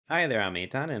Hi there, I'm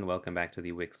Eitan, and welcome back to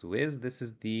the Wix Wiz. This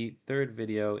is the third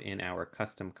video in our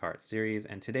custom cart series,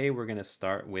 and today we're going to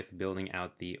start with building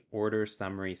out the order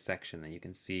summary section that you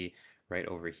can see right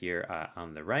over here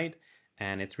on the right.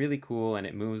 And it's really cool, and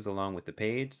it moves along with the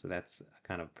page, so that's a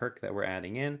kind of perk that we're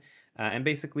adding in. And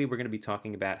basically, we're going to be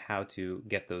talking about how to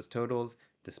get those totals,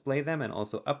 display them, and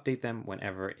also update them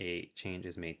whenever a change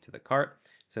is made to the cart.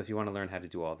 So if you want to learn how to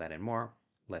do all that and more,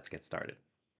 let's get started.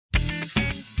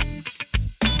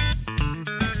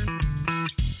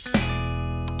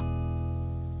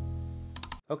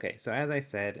 Okay, so as I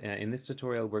said, in this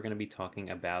tutorial, we're going to be talking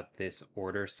about this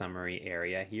order summary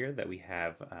area here that we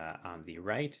have on the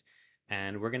right.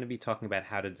 And we're going to be talking about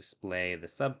how to display the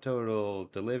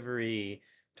subtotal, delivery,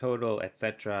 total,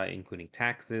 etc., including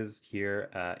taxes here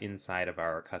inside of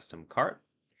our custom cart.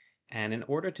 And in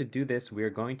order to do this, we're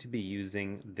going to be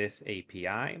using this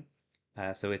API.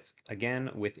 So it's,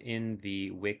 again, within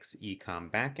the Wix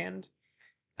ecom backend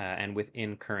and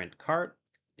within current cart,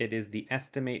 it is the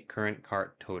estimate current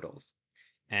cart totals.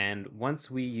 And once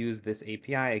we use this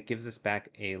API, it gives us back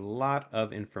a lot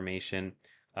of information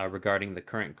regarding the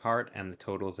current cart and the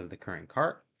totals of the current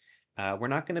cart. We're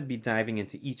not going to be diving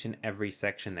into each and every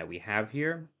section that we have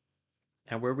here,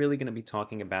 and we're really going to be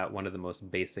talking about one of the most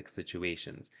basic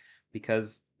situations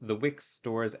because the Wix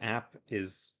Stores app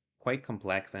is quite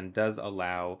complex and does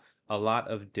allow a lot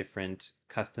of different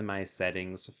customized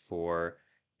settings for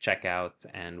checkouts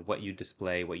and what you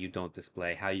display, what you don't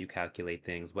display, how you calculate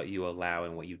things, what you allow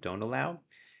and what you don't allow.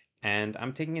 And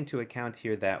I'm taking into account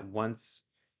here that once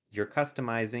you're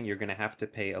customizing, you're going to have to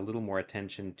pay a little more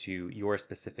attention to your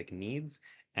specific needs,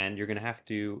 and you're going to have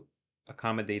to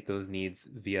accommodate those needs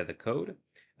via the code.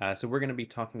 So we're going to be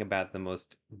talking about the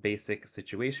most basic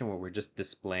situation where we're just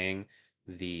displaying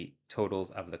the totals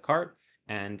of the cart.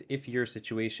 And if your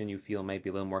situation you feel might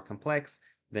be a little more complex,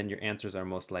 then your answers are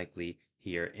most likely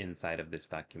here inside of this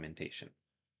documentation.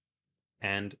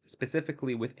 And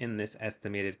specifically within this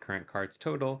estimated current carts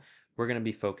total, we're going to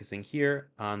be focusing here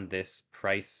on this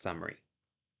price summary.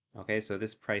 Okay, so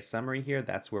this price summary here,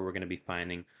 that's where we're going to be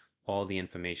finding all the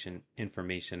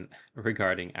information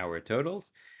regarding our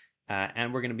totals.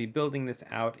 And we're going to be building this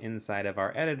out inside of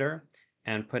our editor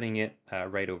and putting it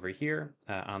right over here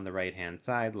on the right hand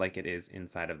side like it is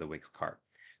inside of the Wix cart.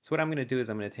 So what I'm going to do is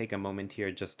I'm going to take a moment here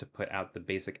just to put out the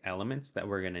basic elements that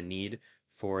we're going to need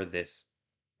for this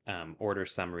order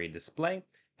summary display,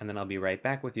 and then I'll be right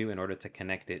back with you in order to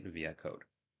connect it via code.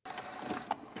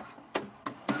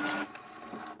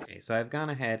 Okay, so I've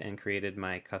gone ahead and created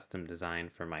my custom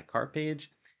design for my cart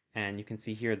page, and you can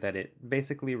see here that it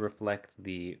basically reflects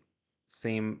the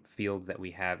same fields that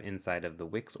we have inside of the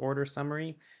Wix order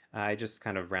summary. I just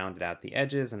kind of rounded out the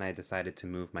edges and I decided to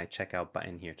move my checkout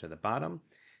button here to the bottom.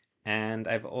 And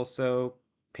I've also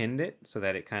pinned it so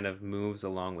that it kind of moves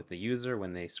along with the user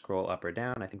when they scroll up or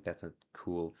down. I think that's a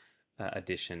cool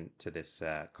addition to this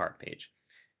cart page.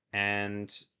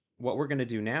 And what we're going to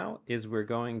do now is we're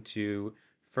going to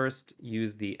first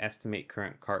use the estimate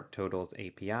current cart totals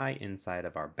API inside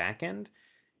of our backend.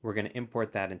 We're going to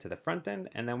import that into the front end,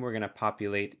 and then we're going to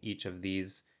populate each of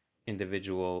these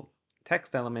individual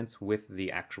text elements with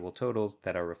the actual totals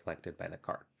that are reflected by the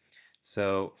cart.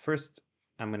 So first,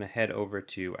 I'm going to head over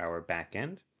to our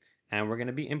backend, and we're going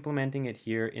to be implementing it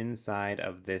here inside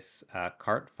of this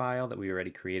cart file that we already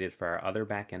created for our other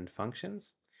backend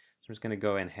functions. So I'm just going to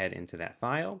go and head into that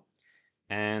file,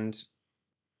 and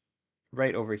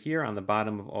right over here on the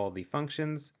bottom of all the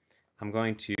functions, I'm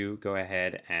going to go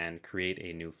ahead and create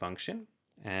a new function,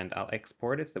 and I'll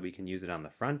export it so that we can use it on the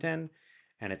front end,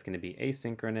 and it's going to be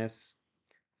asynchronous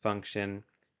function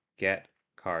get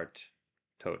cart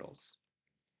totals.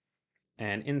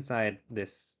 And inside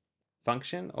this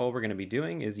function, all we're going to be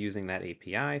doing is using that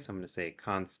API. So I'm going to say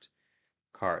const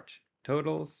cart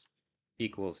totals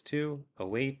equals to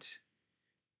await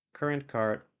current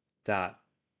cart dot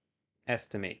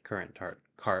estimate current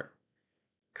cart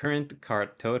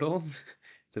totals.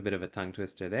 It's a bit of a tongue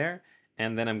twister there.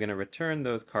 And then I'm going to return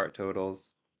those cart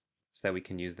totals so that we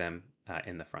can use them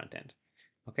in the front end.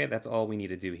 Okay, that's all we need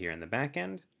to do here in the back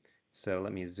end. So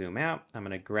let me zoom out. I'm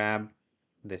going to grab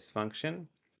this function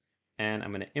and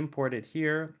I'm going to import it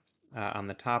here on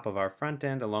the top of our front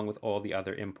end along with all the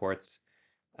other imports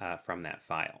from that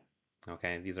file.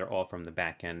 Okay, these are all from the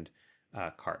backend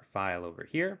cart file over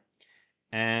here.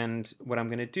 And what I'm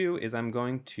going to do is I'm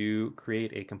going to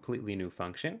create a completely new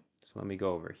function. So let me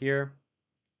go over here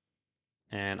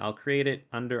and I'll create it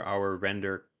under our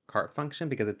render cart function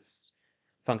because its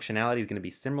functionality is going to be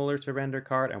similar to render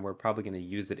cart and we're probably going to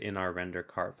use it in our render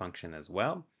cart function as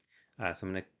well. So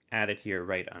I'm going to add it here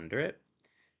right under it.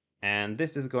 And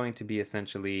this is going to be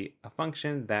essentially a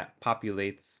function that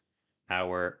populates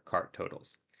our cart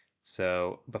totals.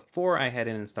 So before I head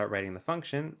in and start writing the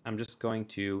function, I'm just going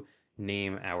to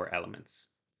name our elements.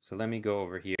 So let me go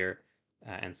over here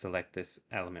and select this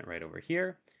element right over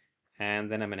here.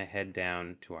 And then I'm going to head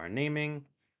down to our naming,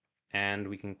 and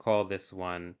we can call this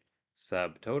one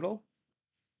subtotal.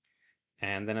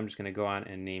 And then I'm just going to go on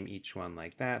and name each one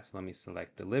like that. So let me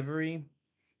select delivery,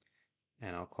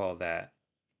 and I'll call that,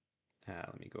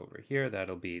 let me go over here,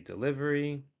 that'll be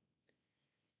delivery.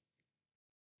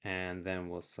 And then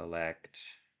we'll select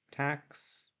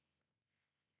tax.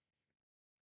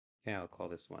 Okay, I'll call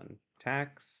this one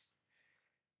tax.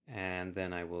 And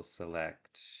then I will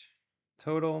select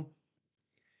total,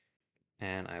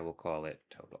 and I will call it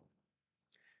total.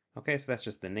 Okay, so that's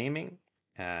just the naming,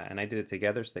 and I did it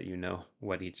together so that you know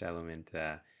what each element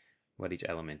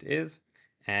is.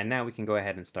 And now we can go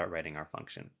ahead and start writing our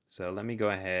function. So let me go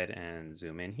ahead and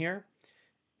zoom in here.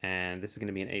 And this is going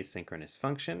to be an asynchronous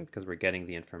function because we're getting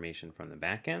the information from the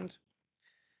backend.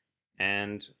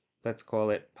 And let's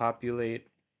call it populate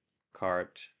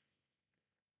cart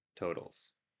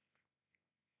totals.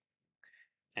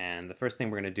 And the first thing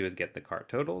we're going to do is get the cart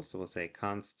totals. So we'll say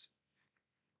const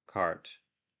cart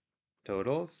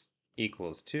totals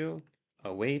equals to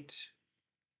await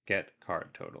get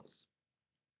cart totals.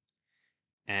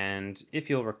 And if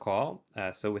you'll recall,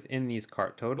 so within these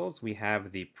cart totals, we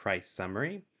have the price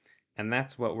summary, and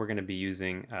that's what we're going to be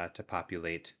using to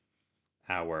populate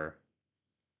our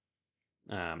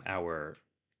our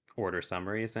order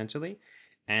summary, essentially.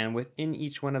 And within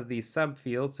each one of these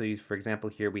subfields, so for example,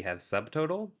 here we have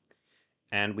subtotal,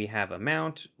 and we have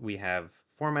amount, we have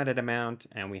formatted amount,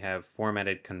 and we have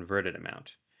formatted converted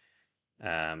amount.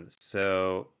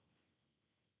 So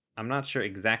I'm not sure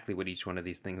exactly what each one of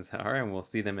these things are, and we'll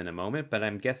see them in a moment, but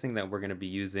I'm guessing that we're going to be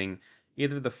using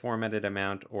either the formatted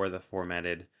amount or the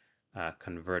formatted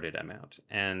converted amount.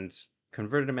 And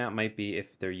converted amount might be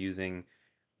if they're using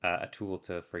a tool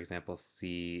to, for example,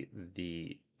 see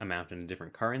the amount in a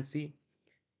different currency,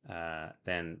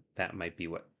 then that might be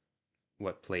what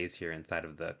plays here inside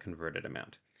of the converted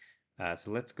amount.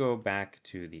 So let's go back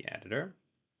to the editor.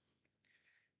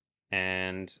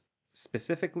 And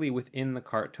specifically within the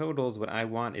cart totals, what I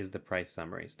want is the price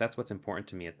summary. So that's what's important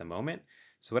to me at the moment.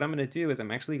 So what I'm going to do is I'm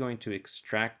actually going to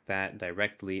extract that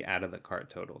directly out of the cart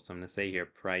total. So I'm going to say here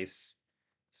price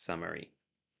summary.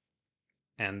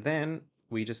 And then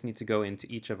we just need to go into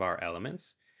each of our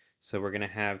elements. So we're going to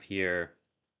have here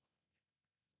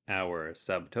our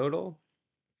subtotal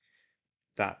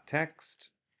dot text,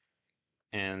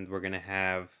 and we're going to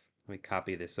have, let me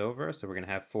copy this over. So we're going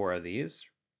to have 4 of these.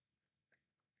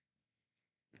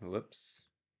 Whoops.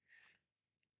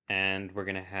 And we're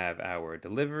going to have our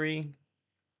delivery,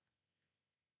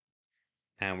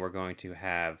 and we're going to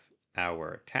have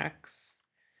our tax,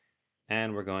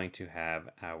 and we're going to have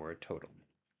our total.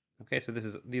 Okay, so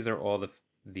these are all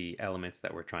the elements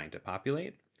that we're trying to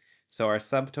populate. So our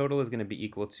subtotal is going to be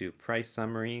equal to price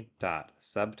summary dot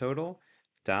subtotal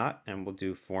dot, and we'll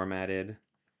do formatted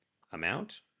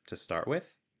amount to start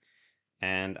with.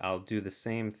 And I'll do the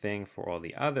same thing for all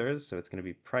the others. So it's going to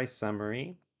be price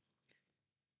summary.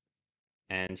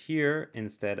 And here,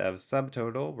 instead of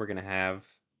subtotal, we're going to have,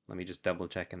 let me just double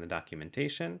check in the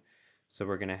documentation. So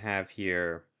we're going to have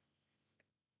here,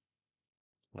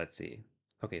 let's see.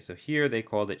 Okay, so here they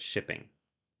called it shipping.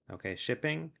 Okay,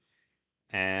 shipping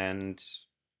and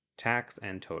tax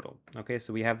and total. Okay,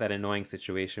 so we have that annoying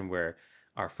situation where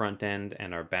our front end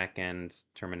and our back end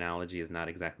terminology is not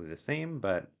exactly the same,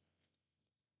 but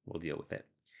we'll deal with it.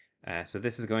 So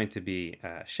this is going to be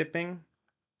shipping,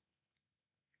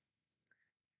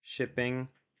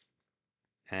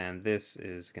 and this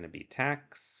is going to be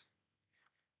tax,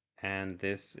 and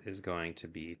this is going to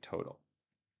be total.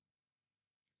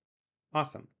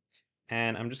 Awesome.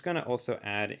 And I'm just going to also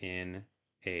add in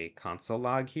a console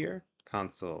log here.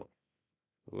 Console.log.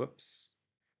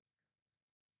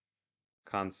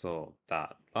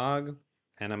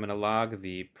 And I'm going to log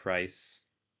the price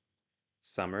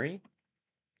summary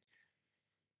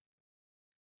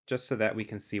just so that we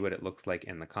can see what it looks like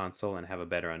in the console and have a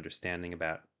better understanding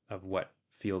of what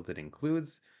fields it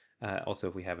includes. Also,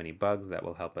 if we have any bugs, that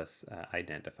will help us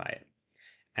identify it.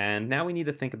 And now we need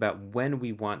to think about when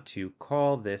we want to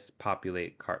call this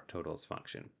populate cart totals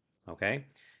function. Okay,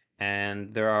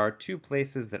 and there are 2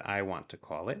 places that I want to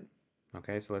call it.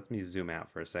 Okay, so let me zoom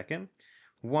out for a second.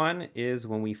 One is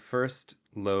when we first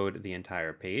load the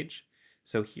entire page.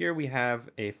 So here we have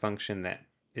a function that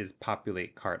is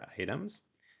populate cart items.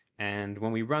 And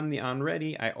when we run the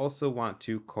onReady, I also want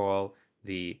to call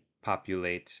the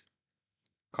populate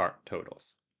cart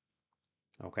totals.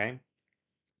 Okay,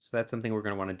 so that's something we're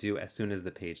going to want to do as soon as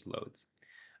the page loads.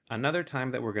 Another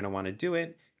time that we're going to want to do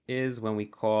it is when we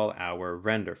call our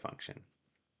render function.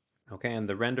 Okay, and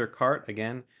the render cart,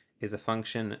 again, is a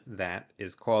function that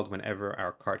is called whenever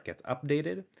our cart gets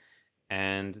updated.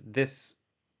 And this,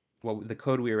 well, the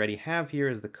code we already have here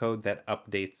is the code that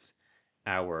updates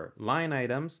our line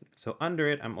items. So under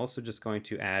it, I'm also just going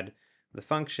to add the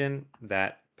function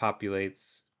that populate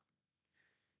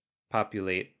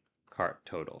cart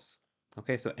totals.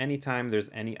 Okay, so anytime there's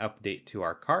any update to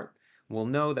our cart, we'll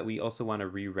know that we also want to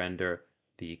re-render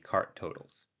the cart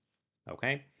totals.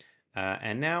 Okay,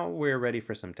 and now we're ready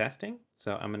for some testing.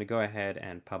 So I'm going to go ahead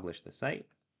and publish the site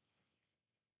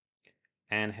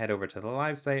and head over to the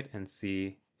live site and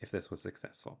see if this was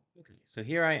successful. Okay, so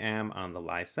here I am on the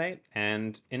live site,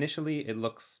 and initially it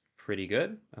looks pretty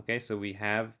good. Okay, so we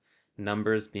have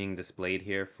numbers being displayed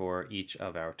here for each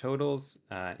of our totals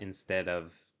instead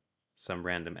of some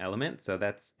random element. So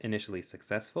that's initially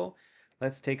successful.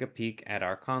 Let's take a peek at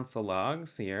our console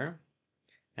logs here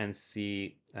and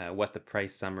see what the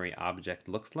price summary object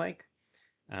looks like.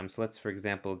 So let's, for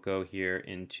example, go here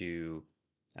into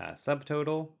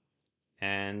subtotal.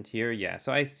 And here, yeah,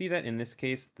 so I see that in this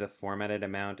case, the formatted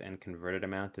amount and converted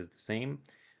amount is the same.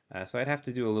 So I'd have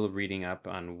to do a little reading up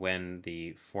on when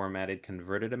the formatted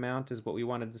converted amount is what we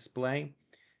want to display.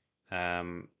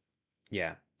 Um,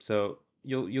 yeah, so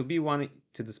you'll be wanting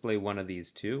to display one of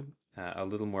these two. A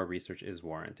little more research is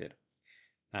warranted.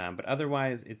 But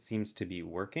otherwise, it seems to be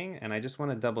working. And I just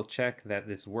want to double check that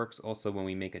this works also when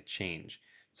we make a change.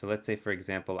 So let's say, for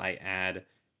example, I add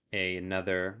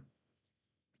another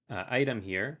item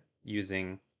here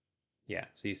using, yeah,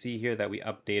 so you see here that we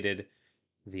updated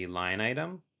the line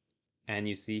item, and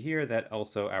you see here that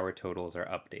also our totals are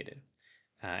updated.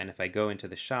 And if I go into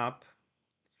the shop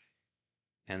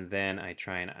and then I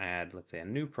try and add, let's say, a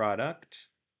new product,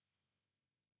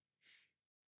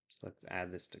 so let's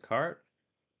add this to cart,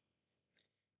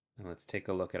 and let's take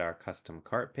a look at our custom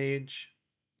cart page,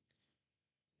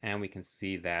 and we can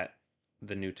see that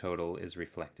the new total is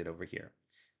reflected over here.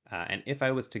 And if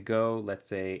I was to go, let's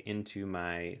say, into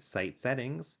my site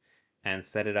settings and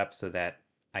set it up so that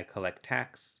I collect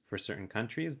tax for certain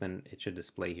countries, then it should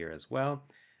display here as well.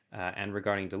 And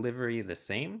regarding delivery, the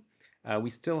same. We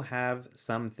still have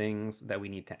some things that we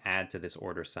need to add to this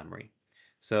order summary.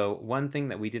 So one thing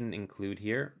that we didn't include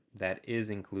here that is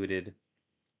included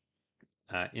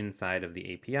inside of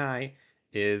the API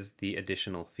is the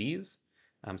additional fees.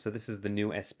 So this is the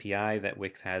new SPI that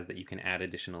Wix has that you can add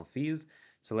additional fees.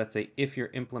 So let's say if you're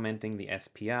implementing the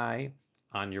SPI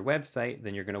on your website,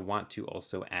 then you're going to want to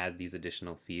also add these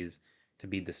additional fees to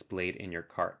be displayed in your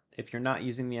cart. If you're not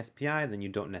using the SPI, then you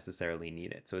don't necessarily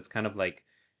need it. So it's kind of like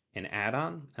an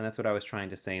add-on, and that's what I was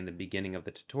trying to say in the beginning of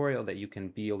the tutorial, that you can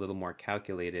be a little more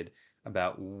calculated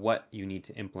about what you need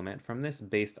to implement from this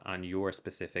based on your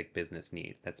specific business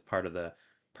needs. That's part of the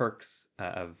perks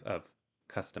of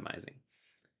customizing.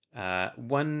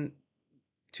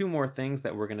 Two more things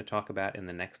that we're going to talk about in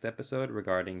the next episode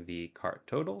regarding the cart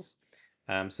totals.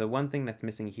 So one thing that's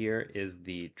missing here is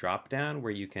the drop down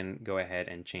where you can go ahead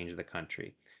and change the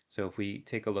country. So if we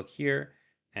take a look here,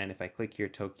 and if I click here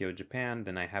Tokyo, Japan,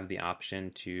 then I have the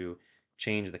option to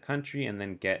change the country and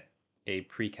then get a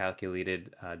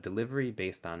pre-calculated delivery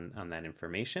based on that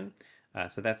information.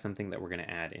 So that's something that we're going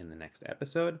to add in the next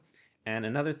episode. And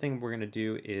another thing we're going to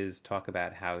do is talk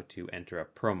about how to enter a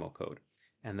promo code.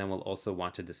 And then we'll also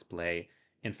want to display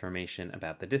information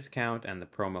about the discount and the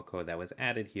promo code that was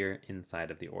added here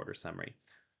inside of the order summary.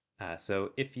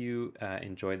 So if you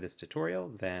enjoyed this tutorial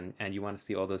then and you want to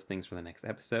see all those things for the next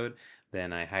episode,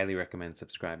 then I highly recommend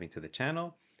subscribing to the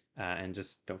channel. And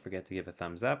just don't forget to give a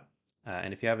thumbs up.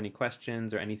 And if you have any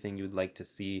questions or anything you'd like to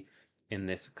see in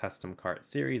this custom cart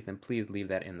series, then please leave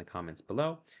that in the comments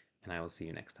below, and I will see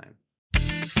you next time.